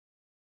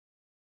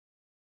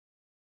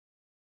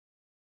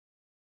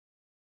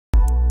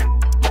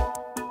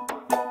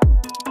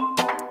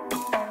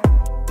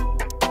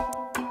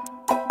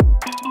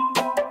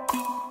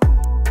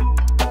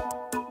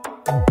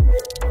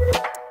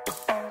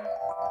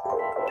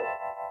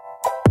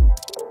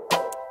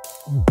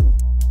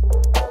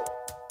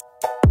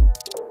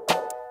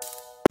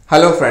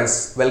Hello friends,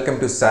 welcome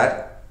to SAT.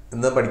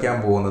 ഇന്ന് പഠിക്കാൻ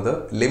പോകുന്നത്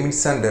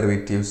limits and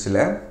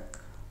ഡെറിവേറ്റീവ്സിലെ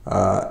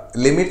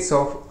limits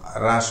of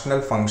rational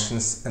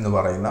functions എന്ന്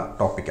പറയുന്ന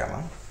ടോപ്പിക്കാണ്.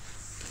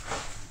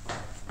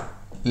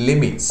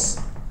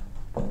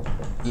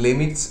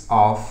 Limits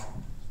of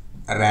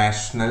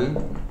rational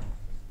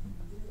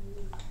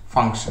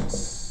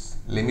functions.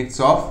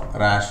 Limits of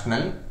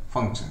rational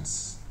functions.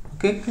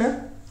 Okay, clear?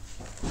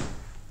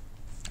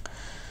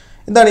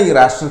 എന്താണ് ഈ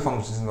റാഷണൽ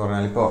ഫങ്ഷൻസ് എന്ന്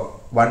പറഞ്ഞാൽ? ഇപ്പോൾ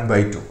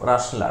 1/2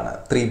 റാഷണലാണ്,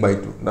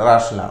 3/2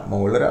 റാഷണലാണ്,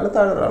 മുകളിൽ ഒരാൾ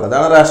താഴെ ഒരാൾ,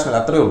 അതാണ് റാഷണൽ,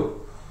 അത്രയേ ഉള്ളൂ.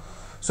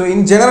 So in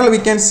general we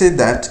can say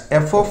that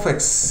F of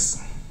X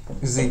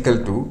is equal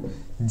to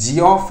G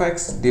of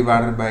X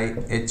divided by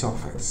H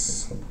of X.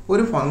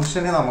 ഒരു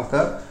ഫംഗ്ഷനെ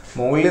നമുക്ക്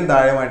മുകളിലും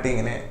താഴെയുമായിട്ട്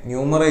ഇങ്ങനെ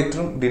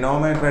ന്യൂമറേറ്ററും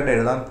ഡിനോമിനേറ്ററായിട്ട്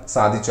എഴുതാൻ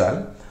സാധിച്ചാൽ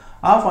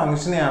ആ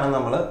ഫംഗ്ഷനെയാണ്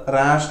നമ്മൾ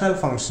റാഷണൽ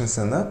ഫങ്ഷൻസ്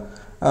എന്ന്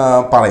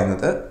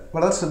പറയുന്നത്.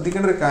 വളരെ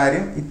ശ്രദ്ധിക്കേണ്ട ഒരു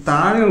കാര്യം, ഈ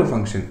താഴെയുള്ള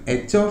function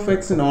H of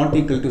X not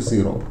equal to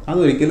 0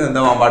 അതൊരിക്കലും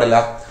എന്താവാൻ പാടില്ല,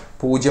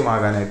 0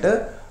 ആകാനായിട്ട്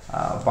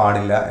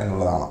പാടില്ല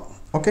എന്നുള്ളതാണ്.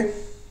 ഓക്കെ,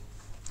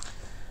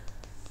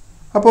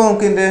 അപ്പോൾ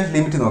നമുക്ക് ഇതിൻ്റെ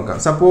ലിമിറ്റ് നോക്കാം.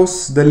 Suppose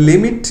the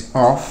limit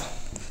of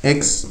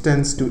x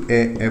tends to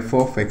A F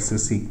of X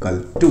is equal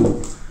to,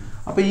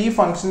 അപ്പോൾ ഈ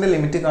ഫംഗ്ഷൻ്റെ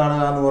ലിമിറ്റ്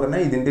കാണുക എന്ന്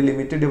പറഞ്ഞാൽ ഇതിൻ്റെ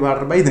ലിമിറ്റ്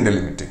ഡിവൈഡഡ് ബൈ ഇതിൻ്റെ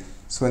limit.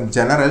 So in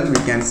general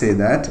we can say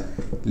that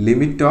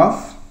limit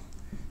of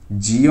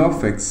g of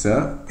x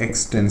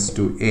tends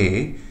to a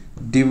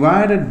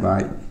divided by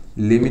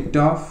limit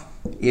of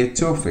h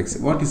of x.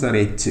 What is our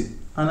h?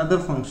 Another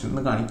function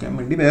എന്ന് കാണിക്കാൻ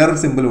വേണ്ടി വേറൊരു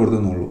simple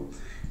കൊടുത്തുന്നുള്ളൂ.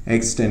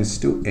 x tends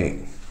to a.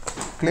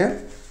 Clear?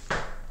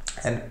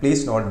 And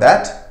please note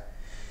that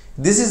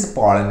this is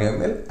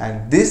polynomial and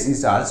this is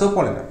also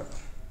polynomial.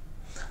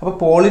 അപ്പോൾ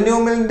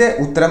പോളിനോമിയലിൻ്റെ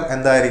ഉത്തരം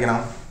എന്തായിരിക്കണം?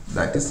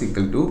 That is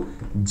equal to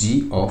g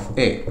of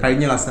a.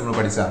 കഴിഞ്ഞ class നമ്മൾ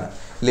പഠിച്ചതാണ്.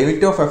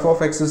 Limit of f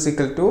of x is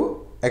equal to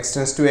x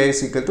tends to a is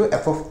equal to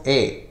f of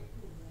a.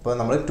 അപ്പോൾ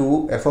നമ്മൾ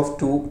f of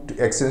 2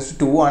 x tends to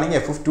 2 ആണെങ്കിൽ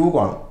f of 2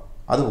 കാണും,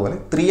 അതുപോലെ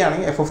 3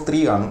 ആണെങ്കിൽ f of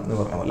 3 കാണും എന്ന്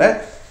പറഞ്ഞ പോലെ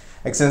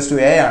x tends to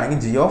a ആണെങ്കിൽ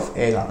g of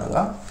a കാണുക,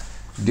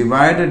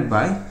 divided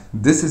by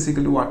this is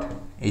equal to what?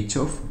 h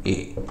of a.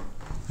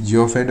 g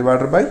of a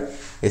divided by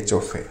h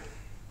of a.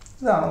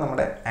 ഇതാണ്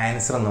നമ്മുടെ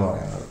ആൻസർ എന്ന്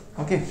പറയുന്നത്.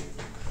 ഓക്കെ,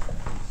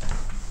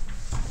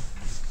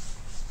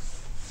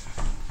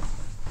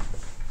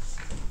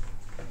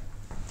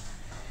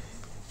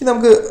 ഇത്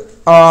നമുക്ക്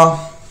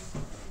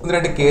ഒന്ന്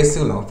രണ്ട്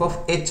കേസുകൾ നോക്കാം. അപ്പോൾ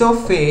H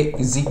of A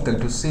is equal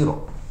to 0.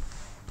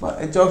 അപ്പോൾ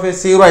എച്ച് ഓഫ് എ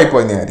 0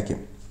 ആയിപ്പോയെന്നായിരിക്കും.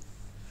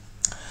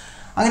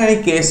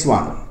 അങ്ങനെയാണെങ്കിൽ case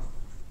 1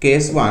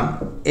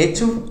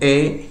 H of A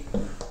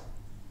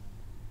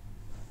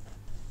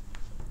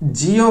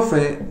G of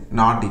A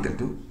not equal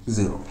to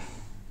 0.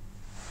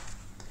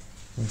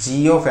 G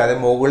of A,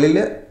 അതായത് മുകളിൽ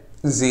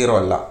 0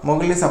 അല്ല,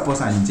 മുകളിൽ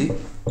സപ്പോസ് 5,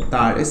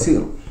 താഴെ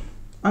 0.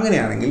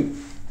 അങ്ങനെയാണെങ്കിൽ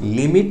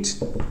limit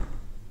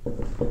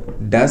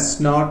does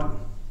not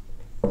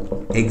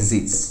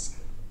exist.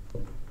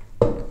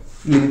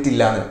 Limit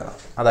ഇല്ല എന്ന് എഴുതണം.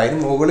 അതായത്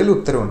മുകളിൽ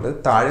ഉത്തരവുണ്ട്,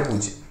 താഴെ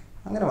 0.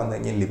 അങ്ങനെ വന്നു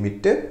കഴിഞ്ഞാൽ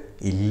ലിമിറ്റ്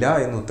ഇല്ല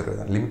എന്ന് ഉത്തരവ്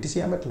എഴുതണം. ലിമിറ്റ്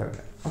ചെയ്യാൻ പറ്റില്ല.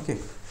 Okay,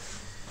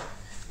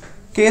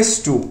 case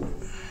 2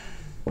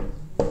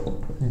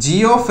 G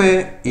of A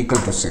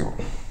equal to 0.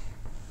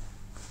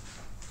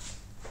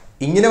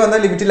 ഇങ്ങനെ വന്നാൽ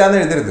ലിമിറ്റ് ഇല്ല എന്ന്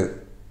എഴുതരുത്.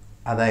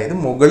 അതായത്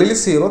മുകളിൽ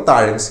 0,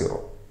 താഴെ 0.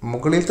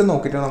 മുകളിലത്തെ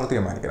നോക്കിയിട്ടാണ് നമ്മൾ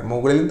തീരുമാനിക്കുന്നത്.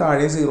 മുകളിലും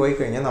താഴെ 0 ആയി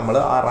കഴിഞ്ഞാൽ നമ്മൾ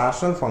ആ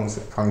റാഷണൽ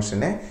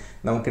ഫംഗ്ഷനെ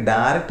നമുക്ക്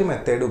ഡയറക്റ്റ്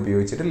മെത്തേഡ്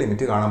ഉപയോഗിച്ചിട്ട്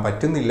ലിമിറ്റ് കാണാൻ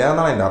പറ്റുന്നില്ല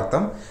എന്നാണ് എൻ്റെ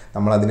അർത്ഥം.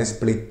 നമ്മളതിനെ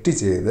സ്പ്ലിറ്റ്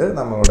ചെയ്ത്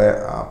നമ്മളുടെ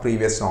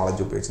പ്രീവിയസ്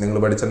നോളജ് ഉപയോഗിച്ച്, നിങ്ങൾ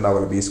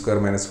പഠിച്ചിട്ടുണ്ടാവുമല്ലോ b² -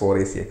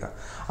 4ac ഒക്കെ,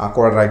 ആ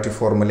ക്വാഡ്രാറ്റിക്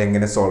ഫോർമുല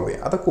എങ്ങനെ സോൾവ്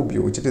ചെയ്യുക, അതൊക്കെ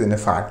ഉപയോഗിച്ചിട്ട് ഇതിനെ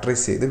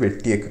ഫാക്ടറൈസ് ചെയ്ത്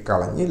വെട്ടിയൊക്കെ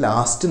കളഞ്ഞ്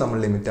ലാസ്റ്റ് നമ്മൾ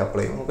ലിമിറ്റ്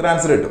അപ്ലൈ ചെയ്യുമ്പോൾ നമുക്കൊരു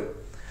ആൻസർ കിട്ടും.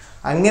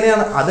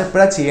 അങ്ങനെയാണ്.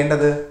 അതെപ്പോഴാണ്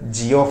ചെയ്യേണ്ടത്?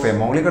 ജി ഓഫ് എ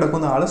മുകളിൽ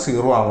കിടക്കുന്ന ആൾ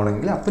 0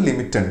 ആവണമെങ്കിൽ അപ്പോൾ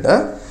ലിമിറ്റ് ഉണ്ട്.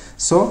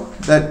 So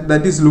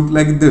that is look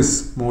like this,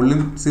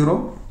 മുകളിലും 0,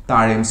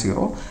 താഴെയും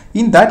 0.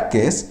 In that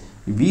case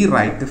we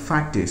write the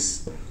factors.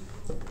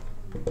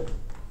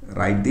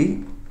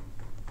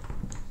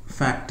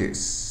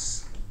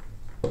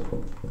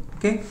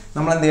 Okay,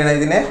 നമ്മൾ എന്ത് ചെയ്യണം?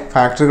 ഇതിനെ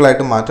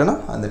ഫാക്ടറുകളായിട്ട് മാറ്റണം.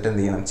 എന്നിട്ട്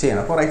എന്ത്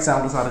ചെയ്യണം? ഫോർ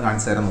എക്സാമ്പിൾ സാറ്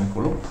കാണിച്ചു തരാൻ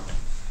നോക്കിക്കോളൂ.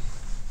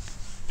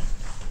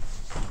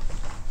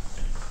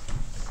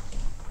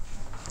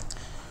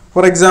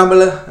 For example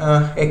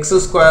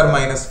x² -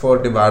 4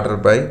 divided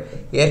by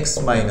x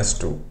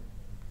 - 2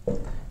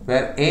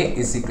 where a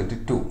is equal to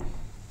 2.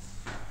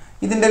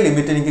 ഇതിൻ്റെ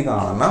ലിമിറ്റ് എനിക്ക്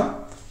കാണണം.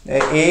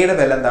 എയുടെ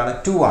വില എന്താണ്?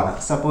 2 ആണ്.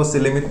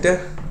 Suppose limit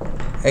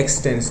x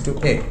tends to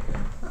a.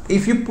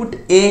 If you put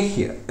a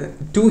here,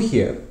 2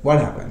 here, what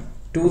happens?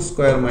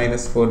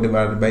 2² - 4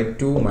 divided by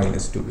 2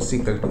 minus 2 is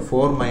equal to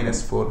 4 minus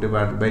 4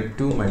 divided by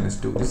 2 minus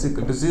 2 is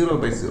equal to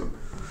 0/0.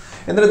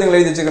 എന്നിട്ട് നിങ്ങൾ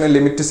എഴുതി വെച്ചിരിക്കുന്ന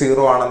ലിമിറ്റ്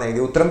 0 ആണെന്ന്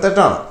എഴുതി, ഉത്തരം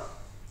തെറ്റാണ്.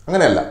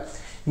 അങ്ങനെയല്ല.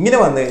 ഇങ്ങനെ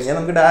വന്നു കഴിഞ്ഞാൽ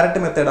നമുക്ക്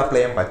ഡയറക്റ്റ് മെത്തേഡ്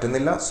അപ്ലൈ ചെയ്യാൻ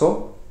പറ്റുന്നില്ല. So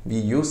we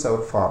use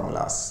our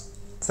formulas.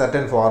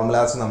 Certain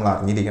formulas നമ്മൾ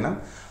അറിഞ്ഞിരിക്കണം.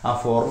 ആ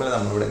ഫോർമുല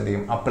നമ്മളിവിടെ എന്ത്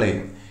ചെയ്യും? അപ്ലൈ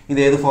ചെയ്യും. ഇത്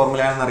ഏത്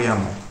ഫോർമുലയാണെന്ന്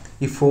അറിയാമോ?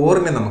 ഈ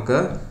 4നെ നമുക്ക്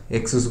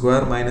x² -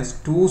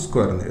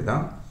 2² എന്ന്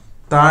എഴുതാം.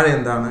 താഴെ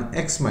എന്താണ്?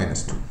 x -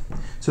 2.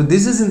 So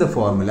this is in the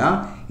formula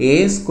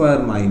a² -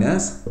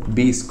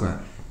 b².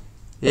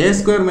 a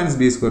square minus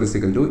b square is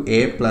equal to a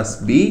plus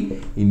b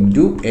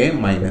into a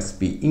minus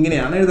b.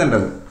 ഇങ്ങനെയാണ്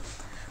എഴുതേണ്ടത്.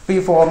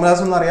 ഇപ്പോൾ ഈ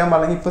ഫോർമുലാസ് ഒന്നും അറിയാൻ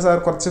പാടില്ലെങ്കിൽ ഇപ്പോൾ സാർ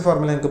കുറച്ച്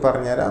ഫോർമുല എനിക്ക്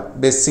പറഞ്ഞുതരാം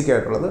ബേസിക്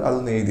ആയിട്ടുള്ളത്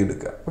അതൊന്ന്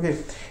എഴുതിയെടുക്കുക. Okay,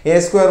 A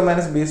square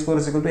minus B square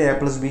equal to A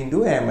plus B into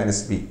A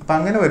minus B. അപ്പോൾ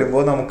അങ്ങനെ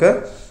വരുമ്പോൾ നമുക്ക്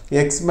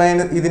എക്സ്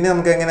മൈനസ് ഇതിനെ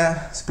നമുക്ക് എങ്ങനെ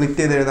സ്പ്ലിറ്റ്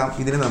ചെയ്ത് എഴുതാം?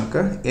 ഇതിന്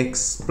നമുക്ക്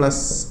X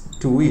plus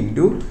 2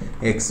 into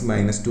X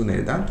minus 2 എന്ന്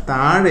എഴുതാം.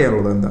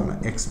 താഴെയുള്ളത് എന്താണ്?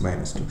 X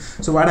minus 2.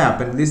 So what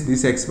happen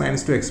this X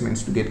minus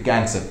 2 get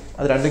cancel.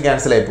 അത് രണ്ടും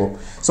cancel ആയിപ്പോൾ.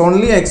 So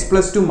only X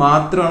plus 2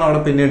 മാത്രമാണ്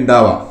അവിടെ പിന്നെ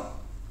ഉണ്ടാവുക.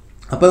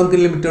 അപ്പോൾ നമുക്ക്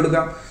ലിമിറ്റ്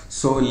എടുക്കാം.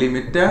 So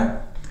limit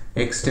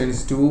x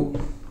tends to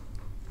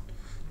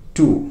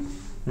 2.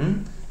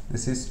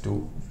 This is 2.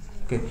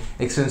 Okay,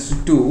 x tends to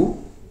 2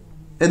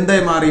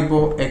 എന്തായി മാറി?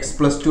 ഇപ്പോൾ എക്സ്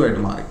പ്ലസ് 2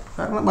 ആയിട്ട് മാറി.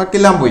 കാരണം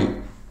ബാക്കിയെല്ലാം പോയി.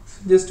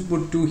 Just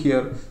put 2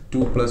 here.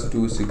 2 plus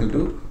 2 is equal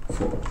to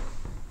 4.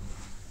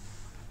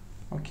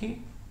 Okay,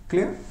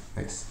 clear?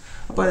 Yes.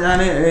 അപ്പോൾ ഞാൻ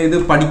ഇത്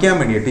പഠിക്കാൻ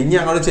വേണ്ടിയിട്ട് ഇനി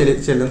അങ്ങോട്ട്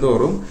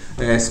ചെല്ലുന്തോറും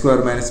സ്ക്വയർ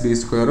മൈനസ് ബി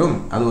സ്ക്വയറും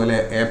അതുപോലെ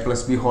എ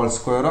പ്ലസ് ബി ഹോൾ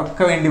സ്ക്വയറും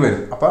ഒക്കെ വേണ്ടി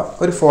വരും. അപ്പോൾ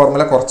ഒരു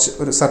ഫോർമുല കുറച്ച്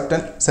ഒരു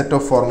സർട്ടൻ സെറ്റ്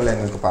ഓഫ് ഫോർമുല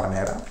നിങ്ങൾക്ക്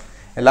പറഞ്ഞുതരാം.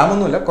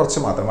 എല്ലാമൊന്നുമില്ല, കുറച്ച്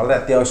മാത്രം, വളരെ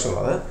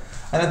അത്യാവശ്യമുള്ളത്.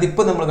 അതിനകത്ത്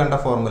ഇപ്പോൾ നമ്മൾ കണ്ട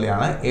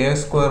ഫോർമുലയാണ് A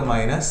square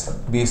minus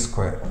B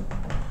square.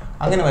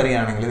 അങ്ങനെ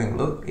വരികയാണെങ്കിൽ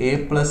നിങ്ങൾ A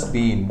plus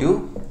B into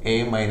A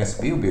minus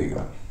B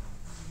ഉപയോഗിക്കണം.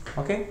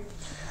 ഓക്കെ,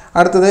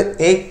 അടുത്തത്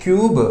A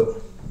cube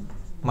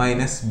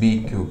minus B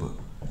cube.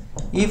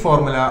 ഈ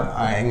ഫോർമുല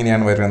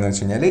എങ്ങനെയാണ് വരുന്നതെന്ന്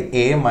വെച്ച് കഴിഞ്ഞാൽ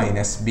A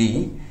minus B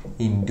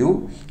into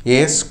A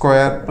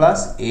square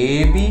plus A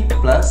B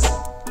plus